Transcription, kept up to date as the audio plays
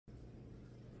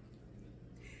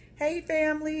Hey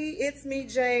family, it's me,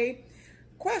 Jay.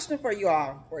 Question for you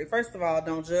all. First of all,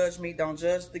 don't judge me. Don't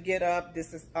judge the get up.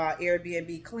 This is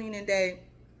Airbnb cleaning day.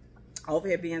 Over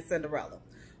here being Cinderella.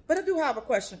 But I do have a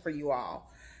question for you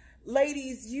all.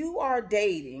 Ladies, you are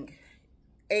dating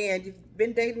and you've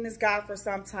been dating this guy for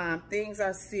some time. Things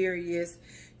are serious.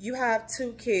 You have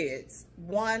 2 kids.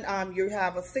 One, you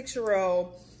have a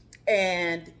 6-year-old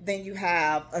and then you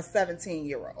have a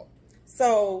 17-year-old.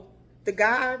 So the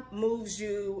guy moves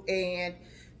you and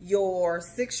your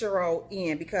 6-year-old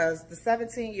in because the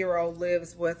 17-year-old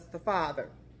lives with the father.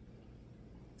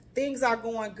 Things are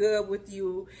going good with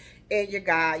you and your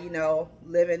guy,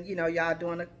 living, y'all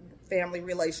doing a family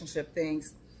relationship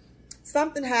things.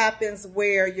 Something happens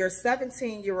where your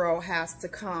 17-year-old has to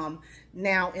come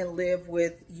now and live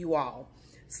with you all.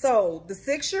 So the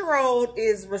 6-year-old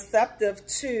is receptive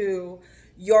to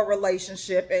your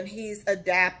relationship and he's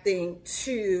adapting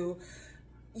to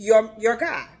your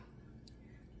guy.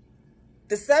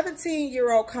 The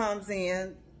 17-year-old comes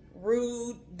in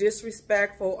rude,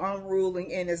 disrespectful,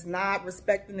 unruly, and is not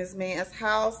respecting this man's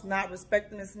house, not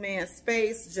respecting this man's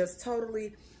space, just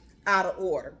totally out of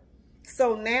order.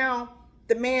 So now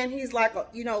the man, he's like,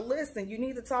 listen, you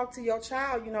need to talk to your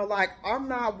child, like, I'm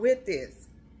not with this.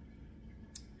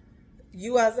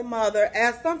 You as a mother,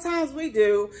 as sometimes we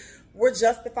do, we're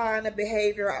justifying the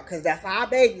behavior because that's our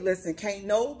baby. Listen, can't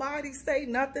nobody say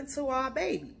nothing to our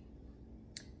baby.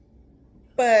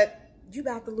 But you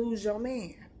about to lose your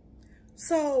man.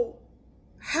 So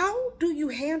how do you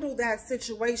handle that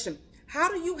situation? How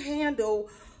do you handle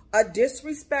a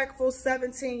disrespectful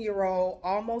 17-year-old,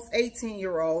 almost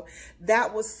 18-year-old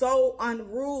that was so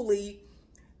unruly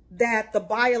that the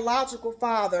biological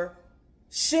father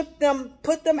shipped them,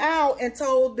 put them out and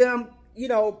told them,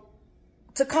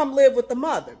 to come live with the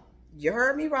mother? You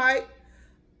heard me right.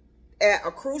 At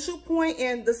a crucial point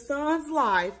in the son's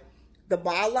life, the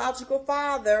biological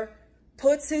father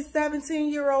puts his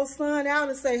 17-year-old son out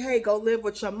and say, hey, go live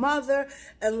with your mother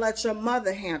and let your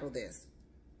mother handle this.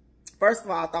 First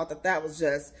of all, I thought that was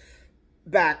just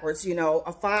backwards.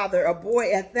 A father, a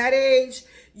boy at that age,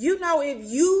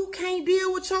 if you can't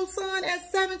deal with your son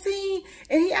at 17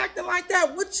 and he acting like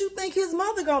that, what you think his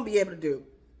mother gonna be able to do?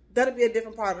 That'll be a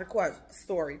different part of the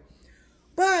story.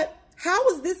 But how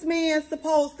is this man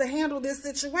supposed to handle this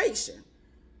situation?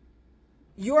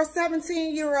 Your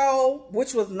 17-year-old,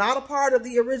 which was not a part of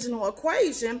the original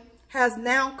equation, has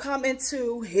now come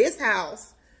into his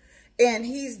house and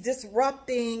he's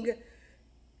disrupting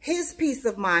his peace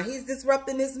of mind. He's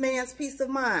disrupting this man's peace of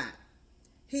mind.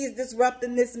 He's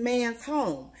disrupting this man's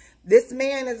home. This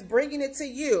man is bringing it to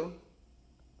you.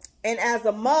 And as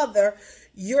a mother,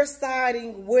 you're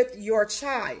siding with your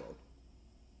child.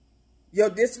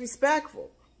 You're disrespectful,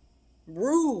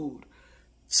 rude,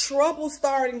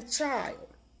 trouble-starting child.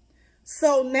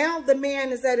 So now the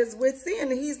man is at his wit's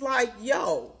end and he's like,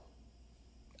 yo,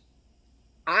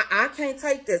 I can't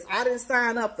take this. I didn't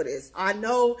sign up for this. I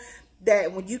know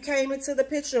that when you came into the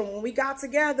picture, when we got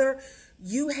together,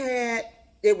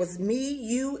 it was me,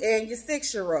 you, and your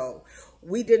 6-year-old.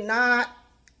 We did not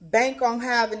bank on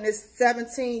having this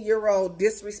 17-year-old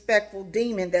disrespectful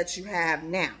demon that you have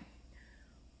now.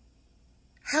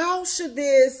 How should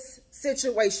this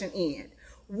situation end?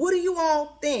 What do you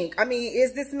all think? I mean,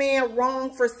 is this man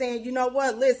wrong for saying, you know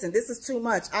what, listen, this is too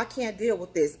much. I can't deal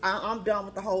with this. I'm done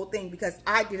with the whole thing because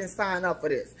I didn't sign up for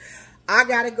this. I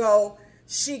got to go.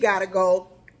 She got to go.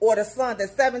 Or the son, the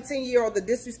 17-year-old, the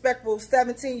disrespectful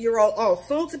 17-year-old,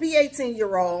 soon to be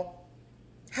 18-year-old,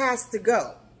 has to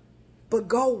go. But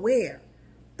go where?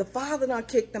 The father done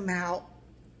kicked them out.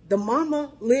 The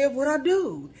mama lived with a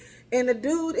dude. And the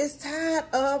dude is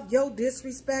tired of your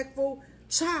disrespectful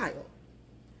child.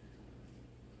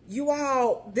 You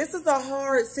all, this is a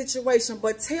hard situation,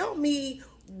 but tell me,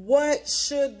 what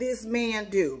should this man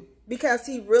do? Because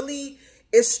he really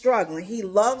is struggling. He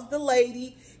loves the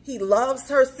lady. He loves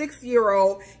her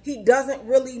 6-year-old. He doesn't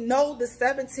really know the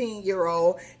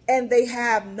 17-year-old, and they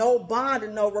have no bond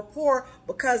and no rapport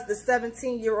because the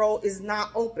 17-year-old is not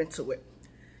open to it.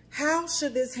 How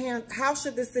should this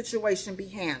situation be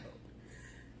handled?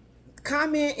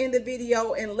 Comment in the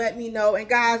video and let me know. And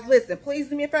guys, listen, please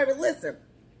do me a favor. Listen,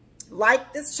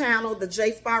 like this channel, the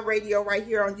J Spot Radio right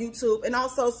here on YouTube, and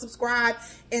also subscribe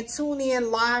and tune in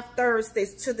live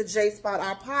Thursdays to the J Spot,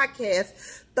 our podcast,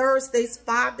 Thursdays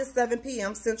 5 to 7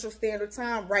 p.m. Central Standard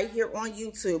Time right here on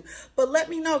YouTube. But let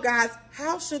me know, guys,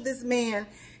 how should this man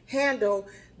handle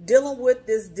dealing with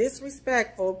this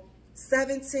disrespectful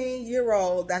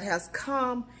 17-year-old that has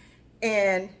come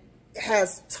and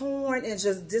has torn and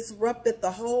just disrupted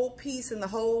the whole peace and the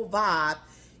whole vibe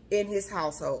in his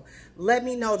household? Let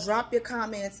me know. Drop your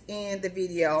comments in the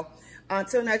video.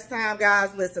 Until next time,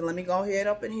 guys, listen, let me go ahead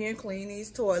up in here and clean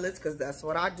these toilets, because that's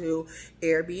what I do.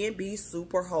 Airbnb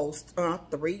super host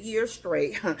 3 years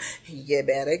straight. You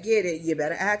better get it. You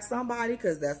better ask somebody,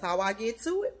 because that's how I get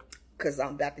to it, because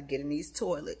I'm about to get in these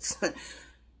toilets.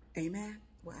 Amen.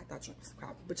 Well, I thought you was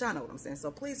coffee, but y'all know what I'm saying.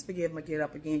 So please forgive me, get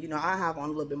up again. You know, I have on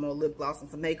a little bit more lip gloss and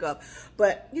some makeup.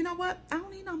 But you know what? I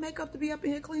don't need no makeup to be up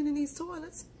in here cleaning these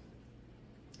toilets.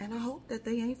 And I hope that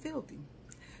they ain't filthy.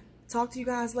 Talk to you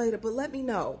guys later. But let me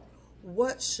know,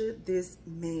 what should this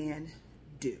man